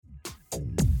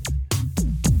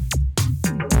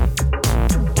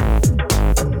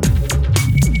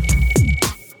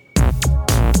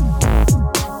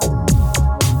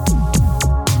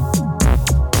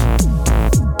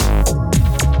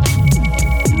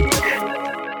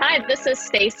This is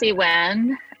Stacy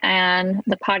Wen, and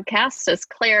the podcast is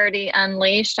Clarity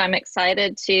Unleashed. I'm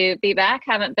excited to be back.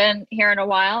 Haven't been here in a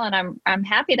while, and I'm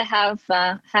happy to have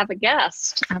a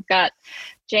guest. I've got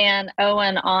Jan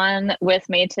Owen on with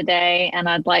me today, and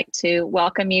I'd like to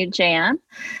welcome you, Jan.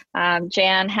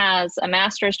 Jan has a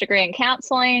master's degree in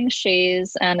counseling.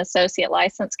 She's an associate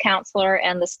licensed counselor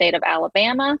in the state of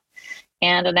Alabama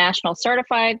and a national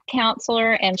certified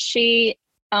counselor, and she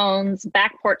owns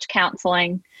Back Porch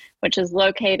Counseling, which is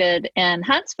located in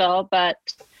Huntsville, but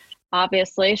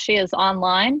obviously she is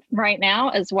online right now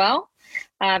as well.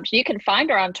 You can find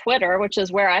her on Twitter, which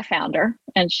is where I found her,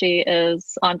 and she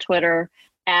is on Twitter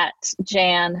at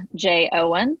Jan J.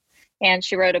 Owen. And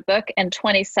she wrote a book in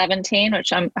 2017,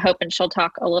 which I'm hoping she'll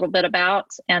talk a little bit about,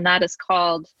 and that is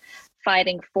called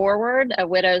Fighting Forward, A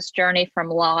Widow's Journey from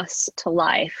Loss to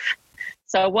Life.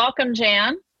 So welcome,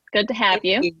 Jan. Good to have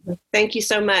you. Thank you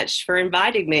so much for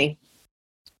inviting me.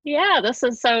 Yeah, this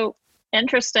is so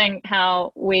interesting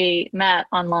how we met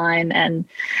online, and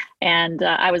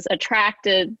I was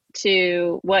attracted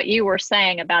to what you were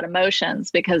saying about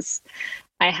emotions because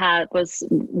I was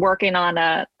working on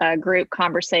a group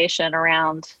conversation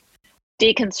around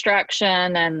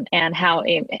deconstruction and how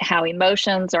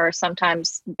emotions are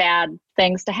sometimes bad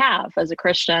things to have as a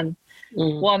Christian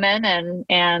woman.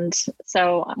 And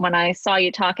so when I saw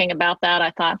you talking about that,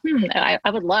 I thought, I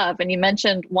would love, and you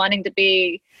mentioned wanting to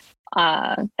be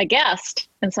a guest.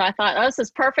 And so I thought, this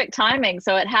is perfect timing.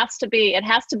 So it has to be a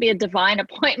divine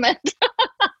appointment.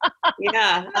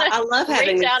 Yeah. I love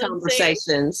having these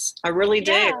conversations. I really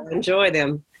do. Yeah. I enjoy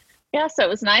them. Yeah, so it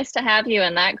was nice to have you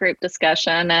in that group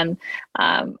discussion. And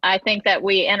I think that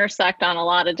we intersect on a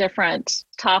lot of different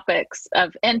topics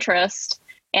of interest.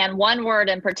 And one word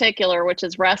in particular, which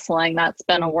is wrestling, that's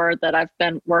been a word that I've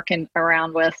been working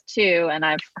around with too. And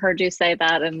I've heard you say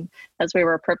that as we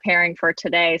were preparing for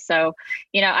today. So,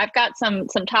 I've got some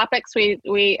topics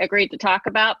we agreed to talk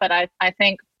about, but I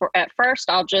think at first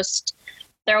I'll just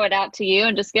throw it out to you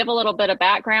and just give a little bit of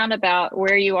background about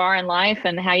where you are in life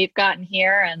and how you've gotten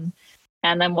here.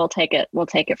 And then we'll take it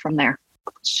from there.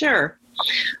 Sure.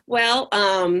 Well,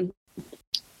 I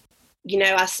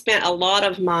spent a lot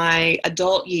of my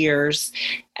adult years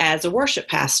as a worship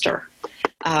pastor.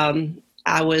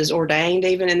 I was ordained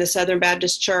even in the Southern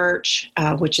Baptist Church,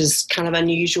 which is kind of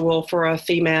unusual for a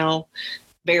female,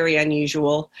 very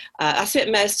unusual. I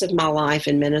spent most of my life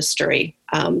in ministry.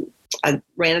 I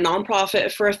ran a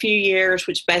nonprofit for a few years,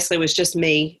 which basically was just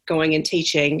me going and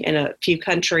teaching in a few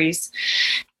countries.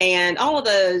 And all of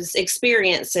those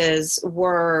experiences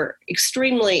were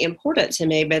extremely important to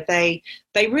me, but they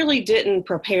really didn't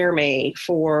prepare me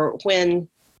for when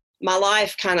my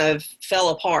life kind of fell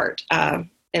apart.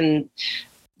 And,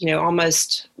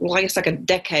 almost, I guess like a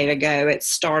decade ago, it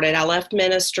started. I left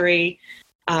ministry.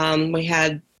 We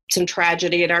had some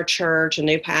tragedy at our church, a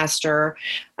new pastor,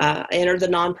 entered the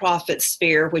nonprofit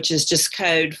sphere, which is just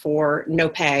code for no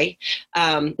pay.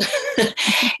 And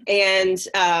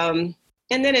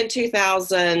then in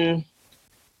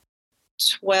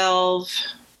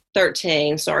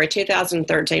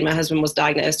 2013, my husband was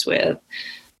diagnosed with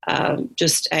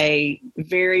just a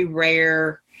very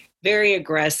rare, very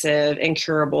aggressive,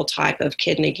 incurable type of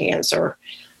kidney cancer.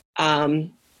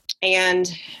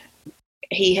 And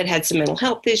he had some mental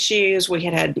health issues. We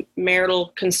had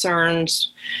marital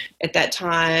concerns at that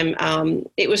time.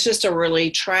 It was just a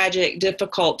really tragic,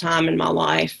 difficult time in my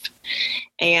life.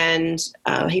 And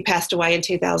he passed away in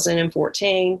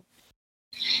 2014.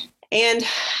 And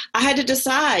I had to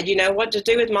decide, what to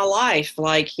do with my life.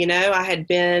 I had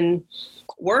been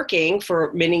working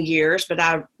for many years, but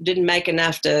I didn't make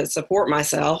enough to support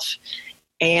myself.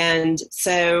 And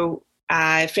so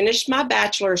I finished my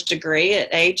bachelor's degree at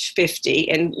age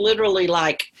 50, and literally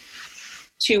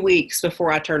 2 weeks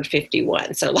before I turned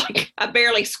 51. So I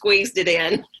barely squeezed it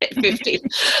in at 50.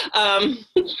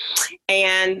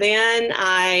 And then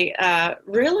I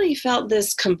really felt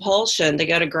this compulsion to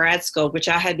go to grad school, which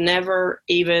I had never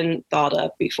even thought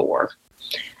of before,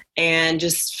 and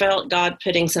just felt God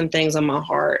putting some things on my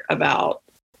heart about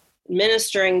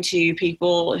ministering to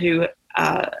people who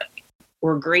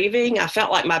were grieving. I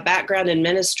felt like my background in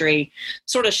ministry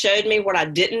sort of showed me what I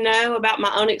didn't know about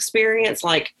my own experience.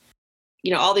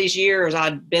 All these years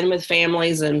I'd been with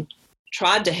families and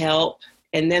tried to help,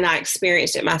 and then I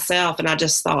experienced it myself, and I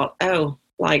just thought, I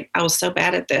was so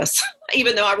bad at this,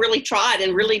 even though I really tried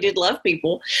and really did love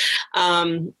people.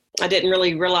 I didn't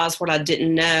really realize what I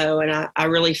didn't know, and I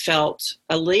really felt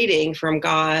a leading from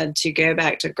God to go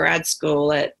back to grad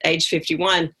school at age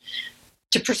 51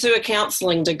 to pursue a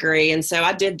counseling degree. And so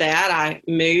I did that. I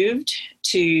moved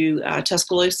to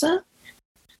Tuscaloosa,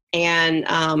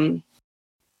 and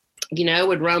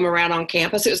would roam around on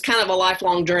campus. It was kind of a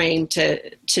lifelong dream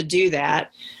to do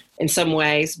that in some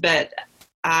ways, but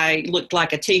I looked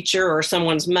like a teacher or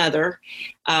someone's mother.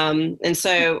 And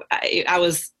so I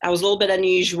was a little bit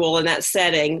unusual in that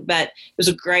setting, but it was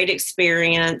a great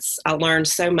experience. I learned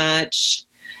so much,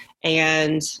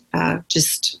 and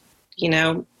just,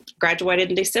 graduated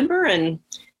in December, and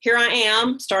here I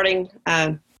am starting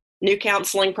new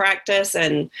counseling practice,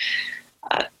 and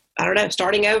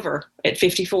starting over at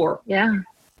 54. Yeah.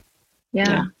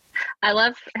 I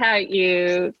love how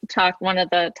you talk. One of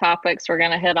the topics we're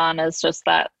going to hit on is just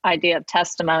that idea of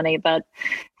testimony, but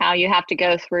how you have to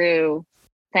go through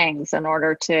things in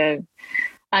order to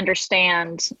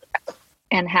understand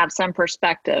and have some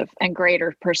perspective and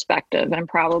greater perspective, and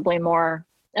probably more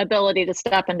ability to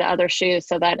step into other shoes.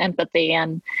 So that empathy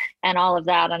and all of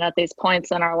that. And at these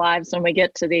points in our lives, when we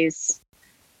get to these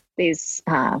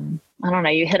I don't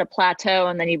know, you hit a plateau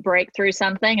and then you break through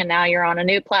something and now you're on a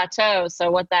new plateau.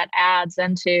 So what that adds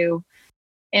into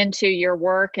your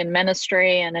work and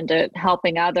ministry and into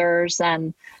helping others.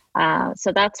 And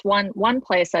so that's one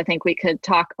place I think we could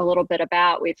talk a little bit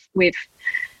about. We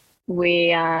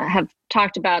have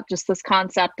talked about just this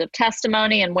concept of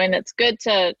testimony, and when it's good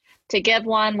to give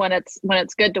one, when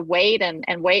it's good to wait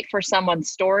and wait for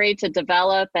someone's story to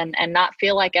develop and not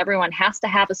feel like everyone has to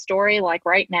have a story like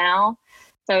right now.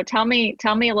 So tell me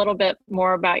a little bit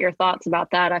more about your thoughts about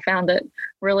that. I found it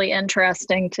really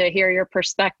interesting to hear your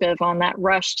perspective on that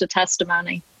rush to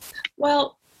testimony.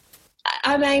 Well,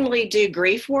 I mainly do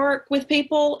grief work with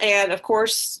people. And of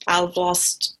course, I've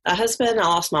lost a husband. I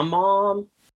lost my mom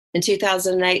in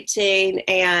 2018.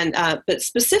 And, but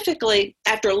specifically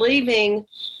after leaving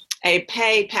a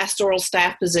paid pastoral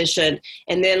staff position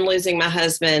and then losing my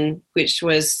husband, which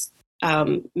was,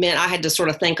 meant I had to sort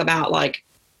of think about, like,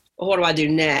 what do I do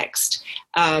next?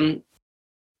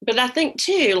 But I think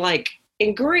too, like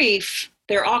in grief,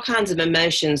 there are all kinds of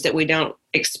emotions that we don't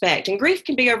expect. And grief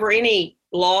can be over any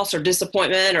loss or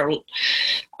disappointment, or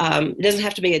it doesn't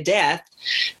have to be a death.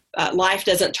 Life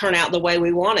doesn't turn out the way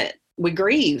we want it. We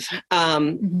grieve.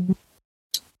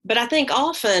 But I think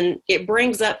often it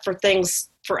brings up for things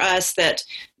for us that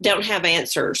don't have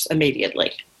answers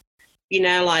immediately.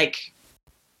 Like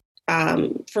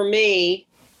for me,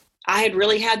 I had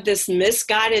really had this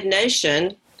misguided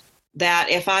notion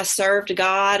that if I served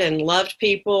God and loved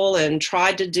people and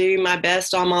tried to do my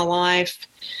best all my life,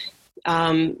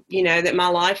 that my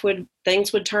life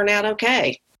things would turn out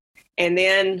okay. And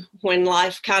then when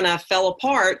life kind of fell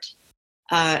apart,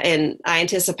 and I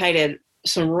anticipated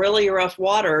some really rough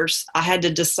waters, I had to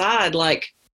decide,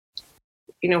 like,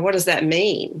 what does that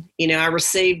mean? I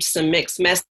received some mixed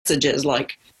messages,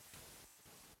 like,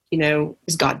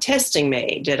 is God testing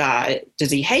me? Does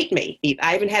he hate me?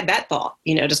 I even had that thought,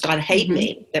 does God hate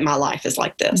me that my life is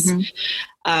like this?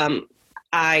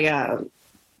 I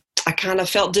kind of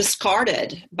felt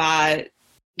discarded by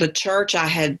the church I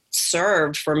had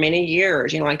served for many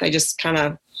years, like they just kind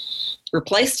of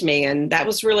replaced me. And that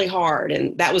was really hard.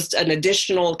 And that was an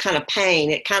additional kind of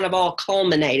pain. It kind of all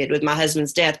culminated with my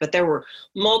husband's death, but there were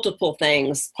multiple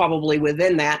things probably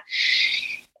within that.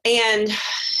 And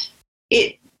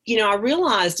I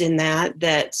realized in that,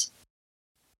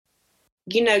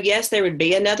 yes, there would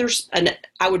be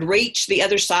I would reach the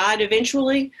other side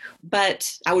eventually,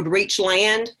 but I would reach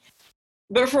land.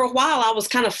 But for a while, I was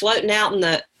kind of floating out in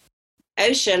the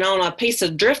ocean on a piece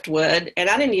of driftwood, and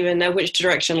I didn't even know which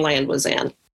direction land was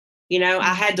in.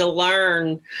 I had to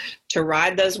learn to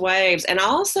ride those waves. And I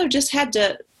also just had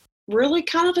to really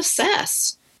kind of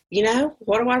assess,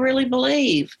 what do I really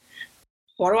believe?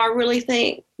 What do I really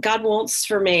think God wants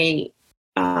for me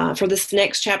for this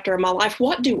next chapter of my life?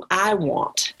 What do I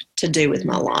want to do with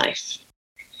my life?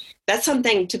 That's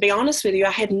something, to be honest with you,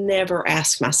 I had never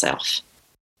asked myself.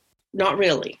 Not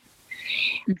really.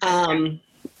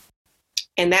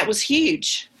 And that was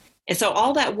huge. And so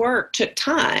all that work took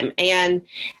time. And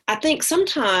I think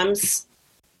sometimes,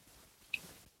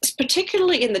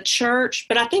 particularly in the church,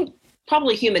 but I think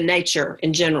probably human nature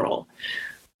in general,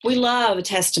 we love a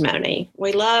testimony.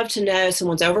 We love to know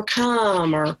someone's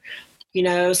overcome, or,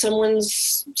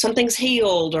 something's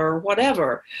healed or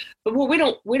whatever. But we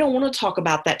don't want to talk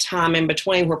about that time in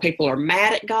between where people are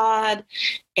mad at God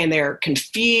and they're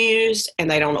confused and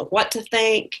they don't know what to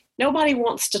think. Nobody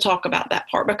wants to talk about that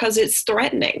part because it's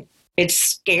threatening. It's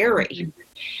scary.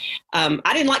 I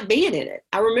didn't like being in it.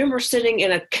 I remember sitting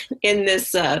in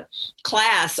this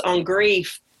class on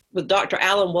grief with Dr.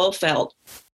 Alan Wolfelt.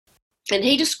 And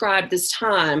he described this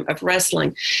time of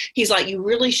wrestling. He's like, you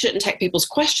really shouldn't take people's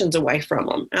questions away from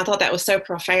them. And I thought that was so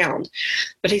profound.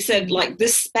 But he said, like,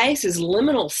 this space is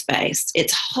liminal space.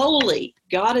 It's holy.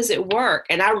 God is at work.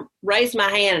 And I raised my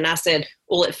hand and I said,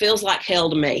 well, it feels like hell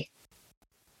to me.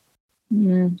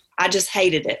 Mm-hmm. I just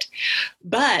hated it.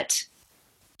 But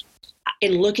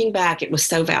in looking back, it was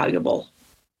so valuable.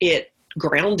 It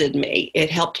grounded me. It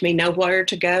helped me know where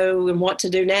to go and what to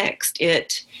do next.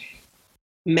 It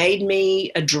made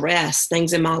me address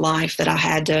things in my life that I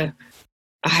had to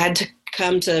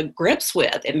come to grips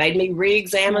with. It made me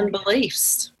re-examine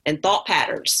beliefs and thought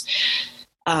patterns.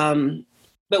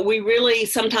 But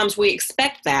sometimes we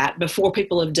expect that before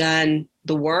people have done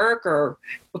the work or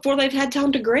before they've had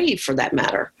time to grieve, for that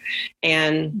matter.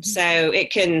 And so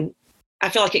I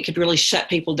feel like it could really shut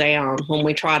people down when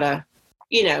we try to,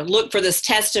 look for this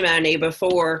testimony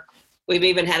before we've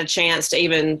even had a chance to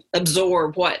even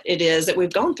absorb what it is that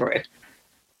we've gone through.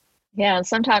 Yeah, and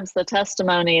sometimes the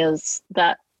testimony is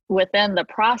that within the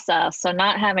process, so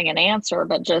not having an answer,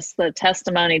 but just the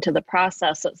testimony to the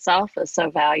process itself is so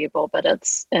valuable. But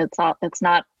it's not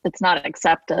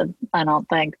accepted, I don't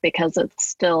think, because it's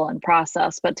still in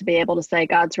process. But to be able to say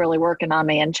God's really working on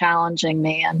me and challenging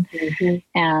me,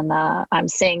 and I'm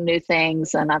seeing new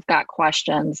things, and I've got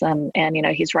questions, and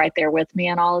He's right there with me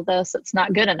in all of this. It's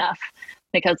not good enough.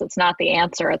 Because it's not the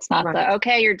answer. It's not right.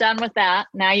 Okay, you're done with that.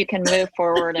 Now you can move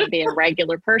forward and be a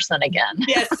regular person again.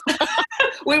 Yes.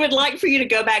 We would like for you to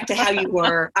go back to how you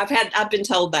were. I've been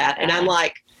told that. And I'm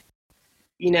like,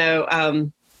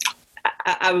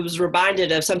 I was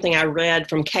reminded of something I read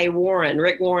from Kay Warren,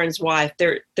 Rick Warren's wife.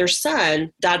 Their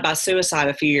son died by suicide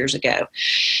a few years ago.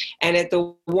 And at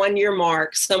the 1 year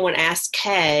mark, someone asked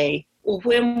Kay, well,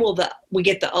 when will we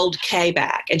get the old Kay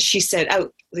back? And she said,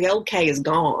 oh, the old Kay is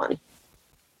gone.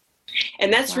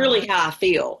 And that's really how I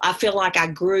feel. I feel like I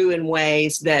grew in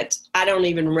ways that I don't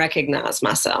even recognize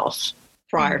myself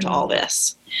prior to all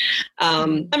this.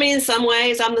 In some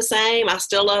ways I'm the same. I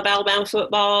still love Alabama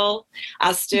football.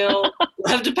 I still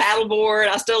love to paddleboard.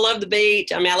 I still love the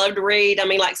beach. I love to read.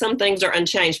 Some things are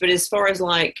unchanged. But as far as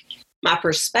like my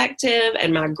perspective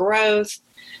and my growth,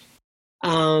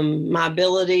 my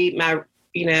ability,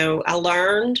 I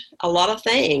learned a lot of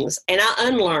things and I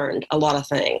unlearned a lot of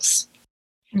things.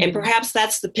 And perhaps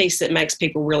that's the piece that makes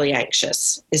people really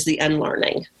anxious, is the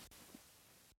unlearning.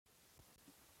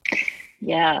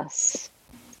 Yes,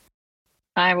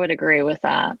 I would agree with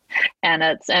that. And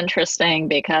it's interesting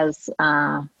because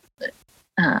to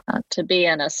be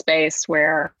in a space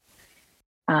where,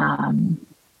 and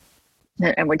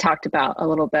we talked about a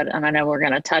little bit, and I know we're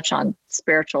going to touch on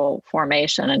spiritual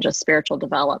formation and just spiritual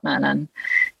development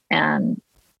and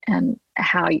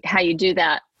how you do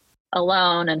that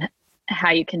alone and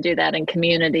how you can do that in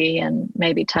community, and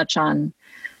maybe touch on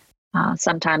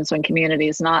sometimes when community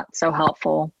is not so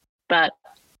helpful. But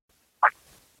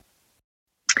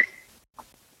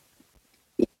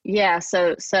yeah,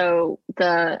 so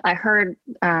I heard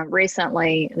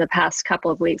recently, the past couple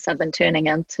of weeks, I've been tuning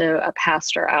into a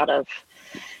pastor out of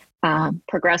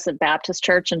Progressive Baptist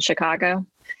Church in Chicago.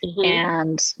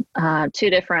 And two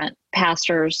different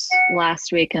pastors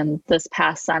last week and this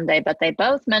past Sunday, but they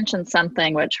both mentioned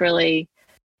something which really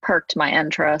perked my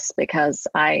interest, because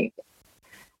I've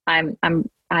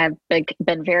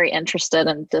been very interested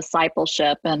in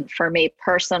discipleship. And for me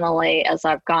personally, as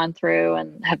I've gone through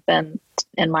and have been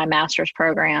in my master's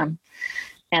program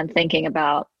and thinking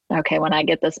about, okay, when I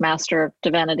get this Master of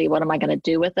Divinity, what am I going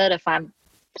to do with it? If I'm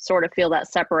sort of feel that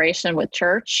separation with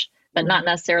church, but not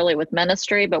necessarily with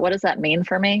ministry, but what does that mean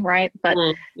for me? Right. But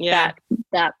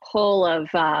that pull of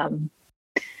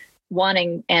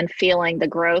wanting and feeling the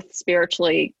growth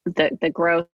spiritually, the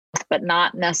growth, but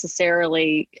not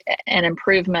necessarily an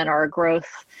improvement or a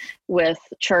growth with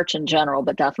church in general,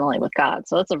 but definitely with God.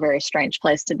 So it's a very strange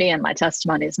place to be, and my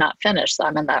testimony is not finished. So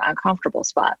I'm in that uncomfortable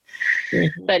spot.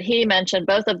 But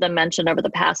both of them mentioned over the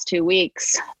past 2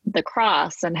 weeks, the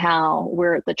cross, and how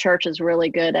the church is really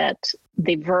good at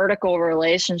the vertical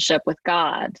relationship with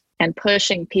God and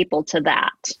pushing people to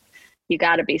that. You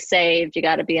got to be saved. You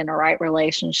got to be in the right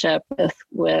relationship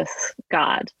with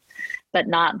God, but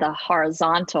not the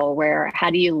horizontal where, how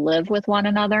do you live with one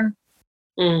another?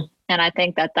 And I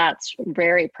think that that's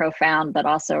very profound, but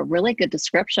also a really good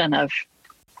description of,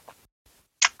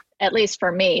 at least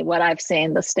for me, what I've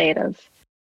seen the state of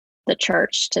the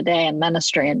church today and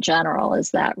ministry in general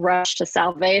is that rush to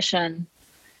salvation,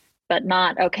 but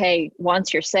not, okay,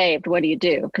 once you're saved, what do you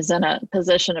do? Because in a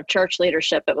position of church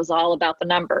leadership, it was all about the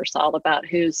numbers, all about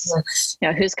who's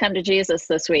come to Jesus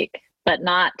this week, but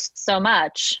not so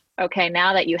much, okay,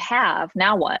 now that you have,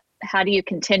 now what? how do you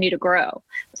continue to grow?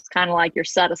 It's kind of like you're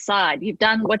set aside. You've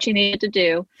done what you needed to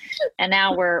do, and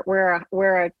now we're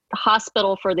a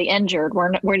hospital for the injured.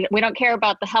 We don't care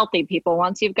about the healthy people.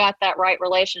 Once you've got that right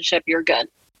relationship, you're good.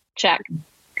 Check.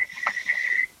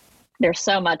 There's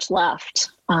so much left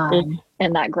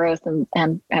in that growth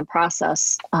and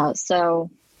process. So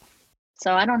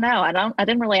I don't know. I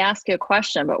didn't really ask you a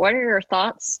question, but what are your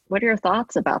thoughts? What are your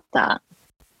thoughts about that?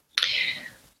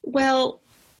 Well,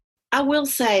 I will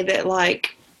say that,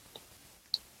 like,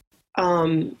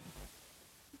 when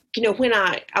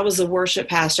I was a worship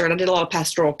pastor and I did a lot of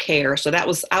pastoral care, so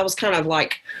I was kind of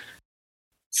like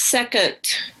second,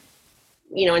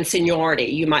 in seniority,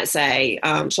 you might say.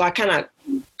 So I kind of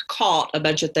caught a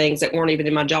bunch of things that weren't even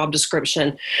in my job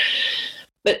description.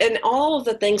 But in all of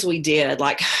the things we did,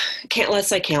 like, let's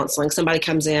say counseling, somebody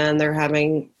comes in, they're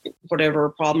having whatever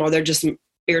problem, or they're just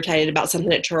irritated about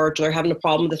something at church, or they're having a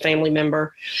problem with a family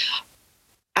member.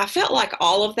 I felt like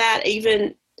all of that,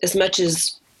 even as much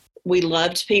as we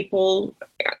loved people,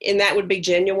 and that would be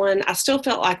genuine, I still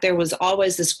felt like there was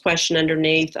always this question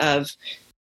underneath of,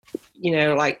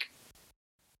 like,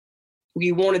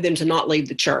 you wanted them to not leave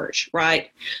the church,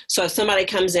 right? So if somebody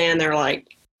comes in, they're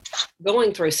like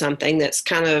going through something that's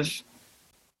kind of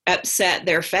upset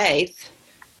their faith,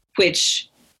 which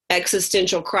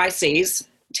existential crises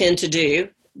tend to do,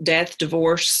 death,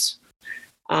 divorce,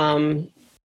 any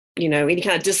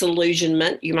kind of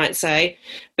disillusionment, you might say.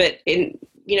 But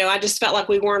I just felt like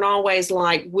we weren't always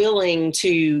like willing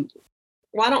to,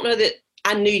 I don't know that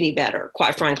I knew any better,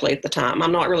 quite frankly, at the time.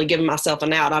 I'm not really giving myself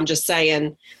an out. I'm just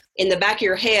saying, in the back of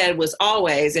your head was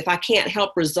always, if I can't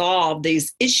help resolve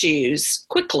these issues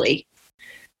quickly,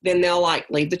 then they'll like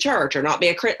leave the church or not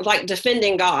be like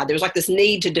defending God. There's like this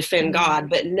need to defend God,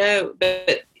 but in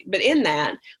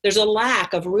that there's a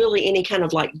lack of really any kind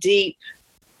of like deep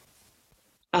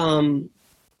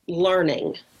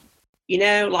learning,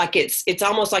 like it's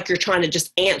almost like you're trying to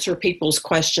just answer people's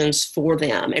questions for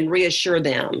them and reassure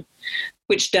them,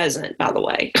 which doesn't, by the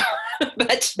way.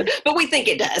 but we think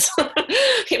it does.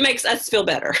 It makes us feel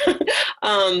better.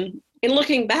 And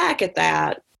looking back at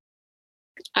that,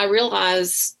 I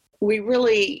realized we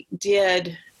really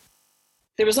did.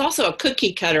 There was also a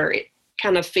cookie cutter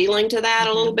kind of feeling to that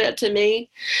a little bit to me,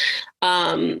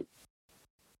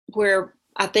 where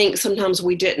I think sometimes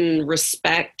we didn't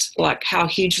respect like how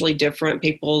hugely different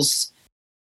people's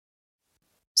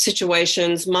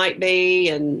situations might be,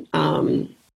 and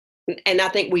I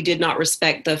think we did not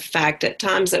respect the fact at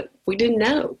times that we didn't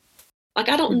know. Like,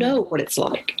 I don't know what it's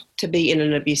like to be in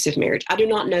an abusive marriage. I do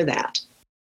not know that.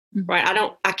 Right?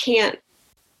 I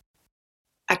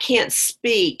can't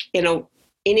speak in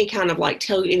any kind of like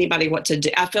tell anybody what to do.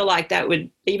 I feel like that would,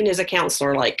 even as a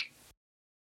counselor, like,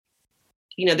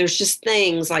 there's just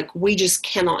things like we just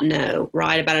cannot know,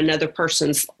 right, about another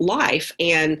person's life.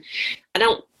 And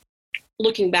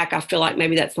looking back, I feel like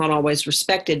maybe that's not always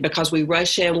respected because we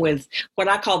rush in with what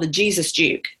I call the Jesus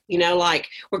juke, like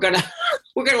we're going to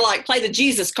like play the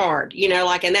Jesus card,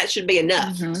 like, and that should be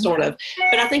enough sort of.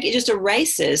 But I think it just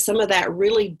erases some of that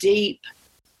really deep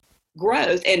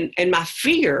growth. And my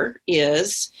fear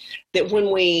is that when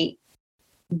we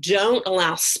don't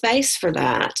allow space for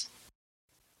that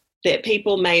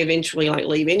people may eventually like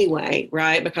leave anyway,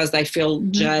 right? Because they feel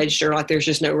judged or like there's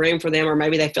just no room for them, or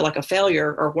maybe they feel like a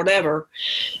failure or whatever,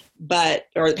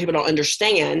 or people don't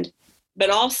understand, but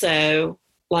also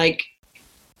like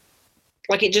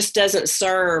it just doesn't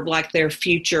serve like their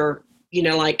future,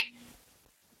 like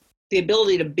the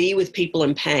ability to be with people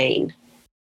in pain,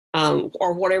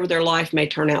 or whatever their life may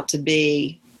turn out to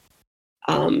be.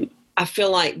 I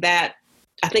feel like that,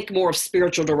 I think more of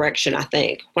spiritual direction, I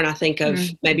think, when I think of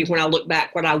maybe when I look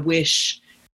back, what I wish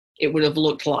it would have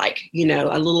looked like, a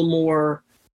little more,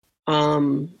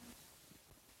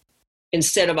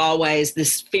 instead of always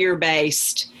this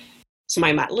fear-based,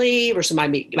 somebody might leave or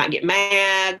somebody might get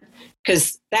mad,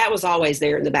 because that was always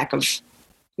there in the back of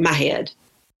my head.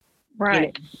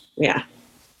 Right. Yeah.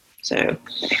 So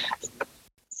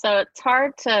it's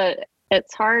hard to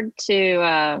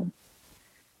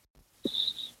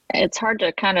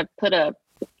kind of put a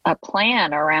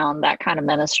plan around that kind of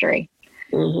ministry.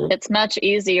 It's much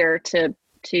easier to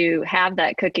have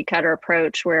that cookie cutter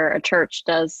approach where a church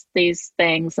does these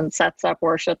things and sets up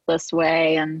worship this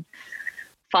way and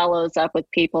follows up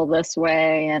with people this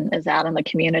way and is out in the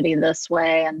community this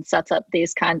way and sets up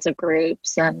these kinds of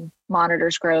groups and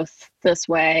monitors growth this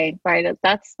way, right?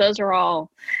 Those are all,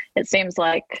 it seems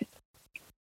like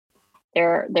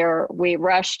we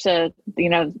rush to,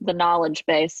 the knowledge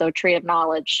base. So tree of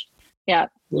knowledge. Yeah.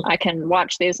 I can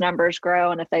watch these numbers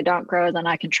grow. And if they don't grow, then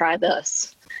I can try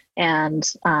this. And,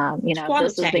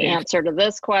 this is the answer to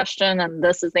this question, and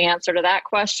this is the answer to that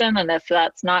question. And if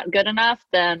that's not good enough,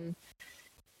 then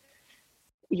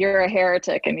you're a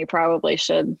heretic and you probably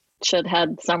should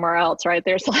head somewhere else, right?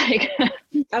 There's like,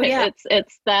 oh yeah,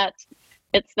 it's that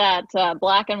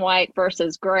black and white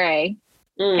versus gray.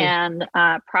 And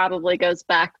probably goes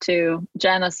back to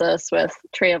Genesis with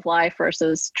tree of life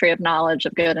versus tree of knowledge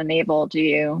of good and evil.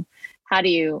 How do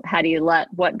you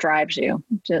let what drives you?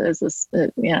 Is this,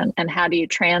 and how do you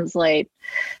translate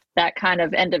that kind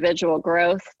of individual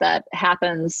growth that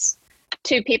happens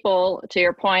to people, to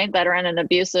your point, that are in an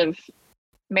abusive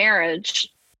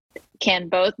marriage, can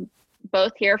both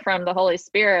hear from the Holy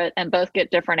Spirit and both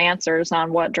get different answers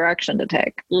on what direction to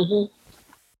take. Mm-hmm.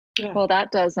 Yeah. Well,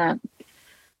 that doesn't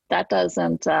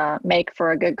make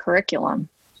for a good curriculum.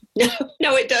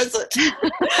 No, it doesn't.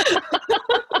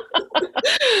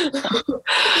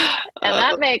 And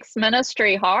that makes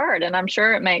ministry hard. And I'm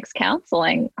sure it makes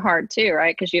counseling hard too,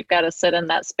 right? Because you've got to sit in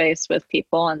that space with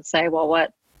people and say, well,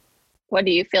 what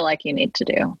do you feel like you need to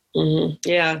do? Mm-hmm.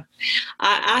 Yeah.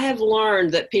 I have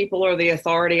learned that people are the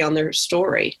authority on their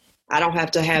story. I don't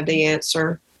have to have the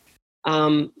answer.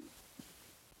 And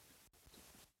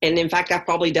in fact, I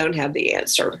probably don't have the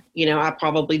answer. I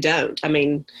probably don't. I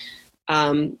mean,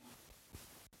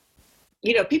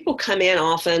 people come in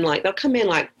often, like they'll come in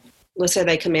like, let's say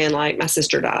they come in like my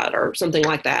sister died or something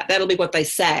like that. That'll be what they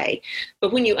say.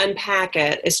 But when you unpack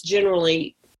it, it's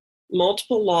generally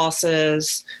multiple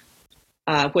losses,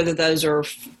 whether those are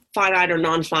finite or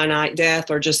non-finite, death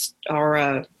or just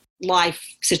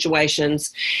life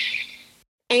situations.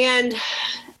 And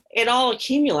it all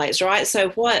accumulates, right? So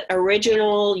what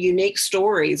original, unique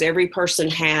stories every person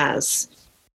has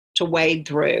to wade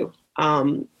through.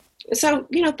 So,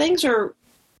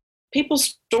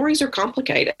 people's stories are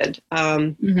complicated.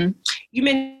 Mm-hmm. You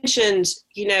mentioned,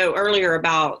 earlier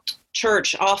about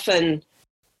church often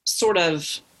sort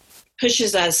of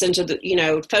pushes us into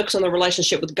focus on the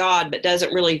relationship with God, but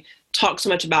doesn't really talk so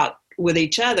much about with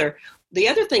each other. The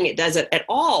other thing it doesn't at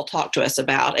all talk to us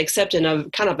about, except in a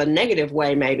kind of a negative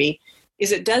way maybe,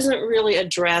 is it doesn't really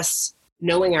address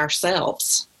knowing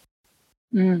ourselves.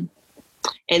 Mm.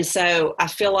 And so I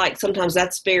feel like sometimes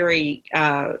that's very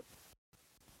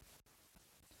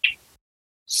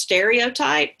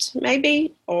stereotyped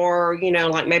maybe, or,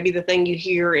 like maybe the thing you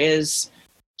hear is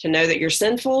to know that you're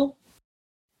sinful.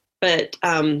 But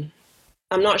I'm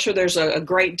not sure there's a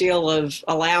great deal of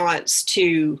allowance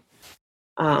to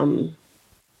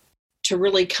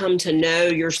really come to know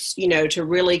to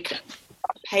really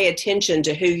pay attention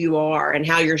to who you are and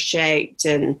how you're shaped,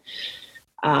 and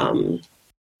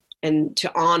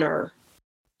to honor,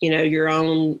 your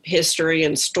own history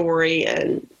and story,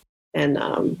 and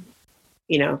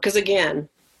because again,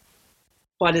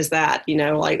 what is that?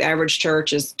 Like the average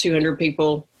church is 200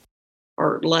 people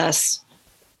or less,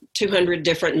 200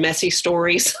 different messy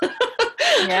stories.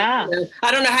 Yeah.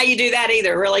 I don't know how you do that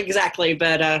either, really exactly.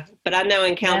 But I know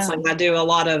in counseling, I do a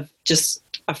lot of just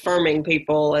affirming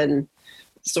people and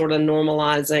sort of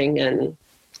normalizing,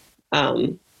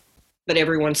 and but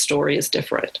everyone's story is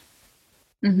different.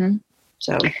 Mm-hmm.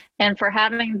 So, and for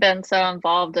having been so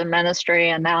involved in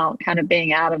ministry and now kind of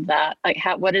being out of that, like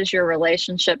what is your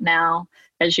relationship now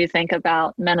as you think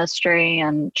about ministry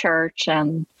and church,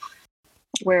 and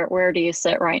where do you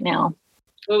sit right now?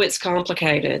 Oh, it's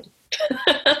complicated.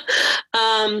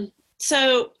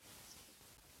 So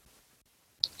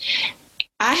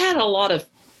I had a lot of,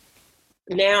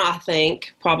 now I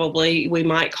think probably we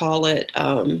might call it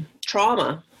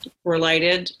trauma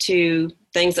related to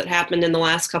things that happened in the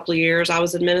last couple of years I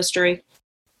was in ministry.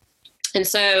 And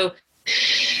so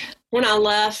when I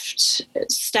left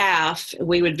staff,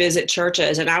 we would visit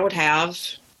churches, and I would have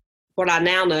what I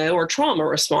now know are trauma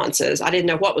responses. I didn't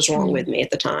know what was wrong with me at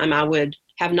the time. I would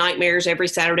have nightmares every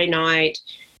Saturday night.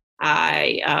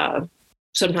 I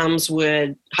sometimes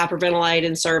would hyperventilate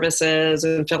in services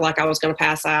and feel like I was going to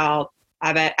pass out.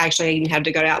 I've actually even had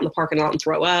to go out in the parking lot and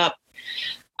throw up.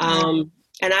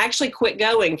 And I actually quit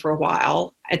going for a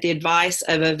while at the advice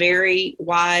of a very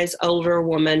wise older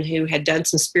woman who had done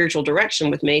some spiritual direction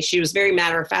with me. She was very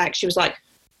matter of fact. She was like,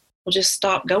 well, just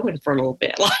stop going for a little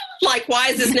bit. Like, why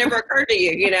has this never occurred to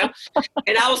you,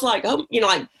 And I was like, oh,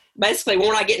 like, basically,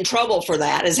 won't I get in trouble for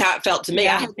that is how it felt to me.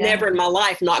 I had never in my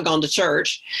life not gone to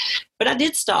church, but I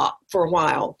did stop for a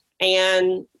while.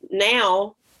 And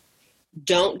now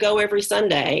don't go every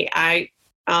Sunday. And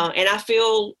I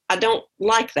feel I don't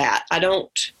like that.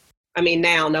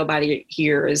 Now nobody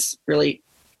here is really,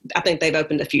 I think they've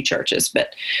opened a few churches,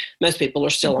 but most people are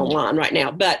still online right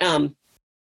now. But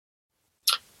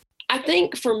I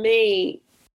think for me,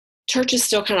 church is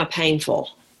still kind of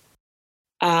painful.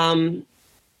 But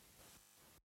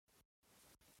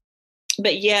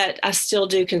yet I still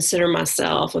do consider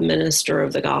myself a minister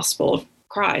of the gospel of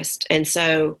Christ. And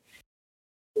so,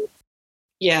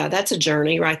 yeah, that's a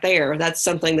journey right there. That's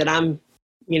something that I'm,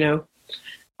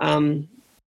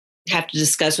 have to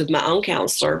discuss with my own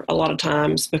counselor a lot of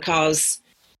times, because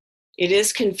it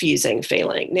is confusing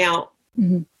feeling. Now,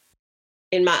 in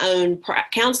my own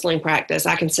counseling practice,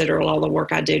 I consider a lot of the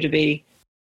work I do to be,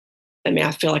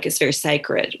 I feel like it's very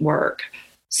sacred work.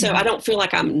 So I don't feel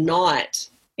like I'm not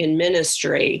in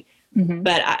ministry,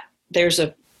 but there's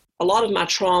a lot of my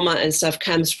trauma and stuff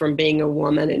comes from being a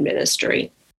woman in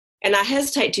ministry. And I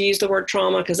hesitate to use the word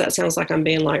trauma because that sounds like I'm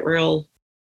being like real,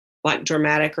 like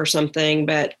dramatic or something,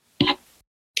 but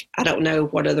I don't know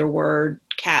what other word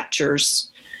captures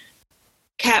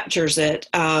it.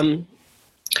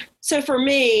 So for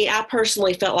me, I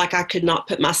personally felt like I could not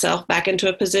put myself back into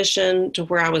a position to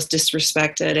where I was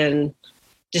disrespected, and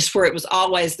just where it was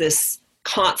always this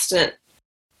constant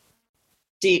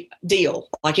deal.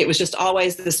 Like it was just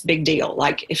always this big deal.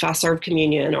 Like if I served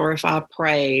communion or if I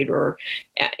prayed, or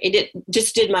it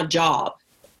just did my job.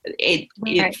 It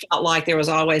felt like there was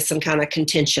always some kind of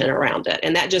contention around it.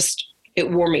 And that it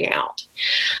wore me out.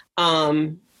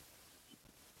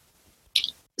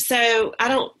 So I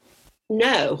don't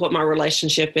know what my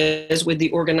relationship is with the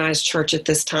organized church at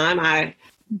this time. I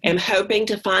am hoping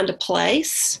to find a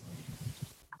place.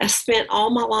 I spent all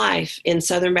my life in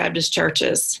Southern Baptist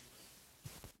churches,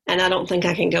 and I don't think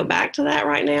I can go back to that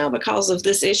right now because of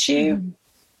this issue,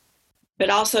 but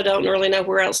also don't really know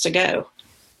where else to go.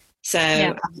 So,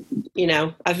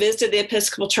 I visited the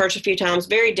Episcopal Church a few times,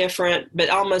 very different, but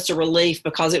almost a relief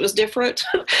because it was different.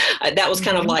 That was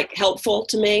kind of like helpful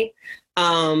to me.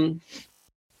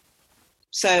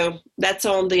 So that's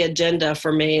on the agenda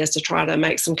for me, is to try to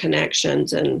make some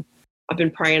connections. And I've been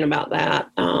praying about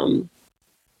that.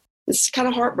 It's kind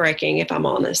of heartbreaking, if I'm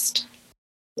honest.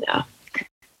 Yeah.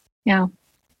 Yeah.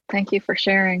 Thank you for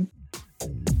sharing.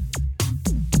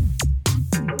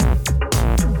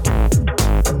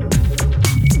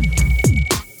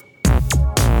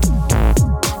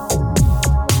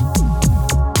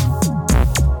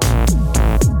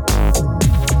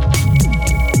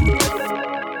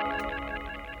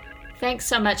 Thanks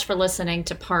so much for listening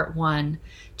to part 1.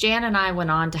 Jan and I went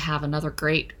on to have another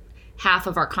great half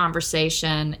of our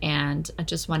conversation, and I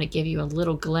just want to give you a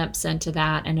little glimpse into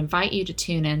that and invite you to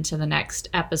tune in to the next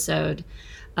episode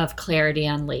of Clarity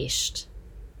Unleashed.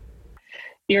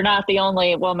 You're not the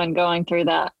only woman going through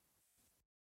that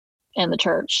in the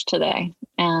church today.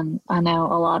 And I know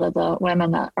a lot of the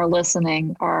women that are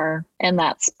listening are in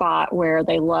that spot where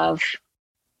they love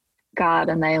God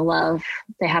and they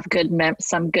have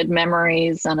some good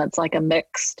memories, and it's like a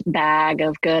mixed bag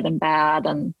of good and bad.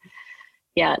 And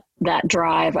yet that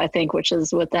drive, I think, which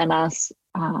is within us,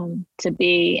 to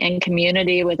be in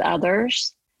community with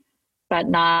others, but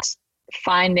not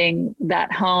finding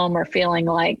that home or feeling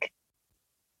like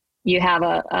you have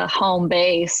a home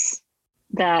base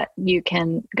that you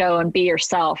can go and be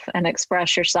yourself and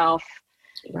express yourself,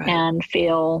 right, and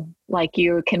feel like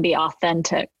you can be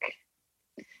authentic.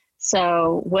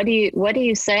 So what do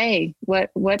you say? What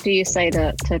do you say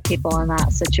to people in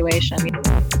that situation?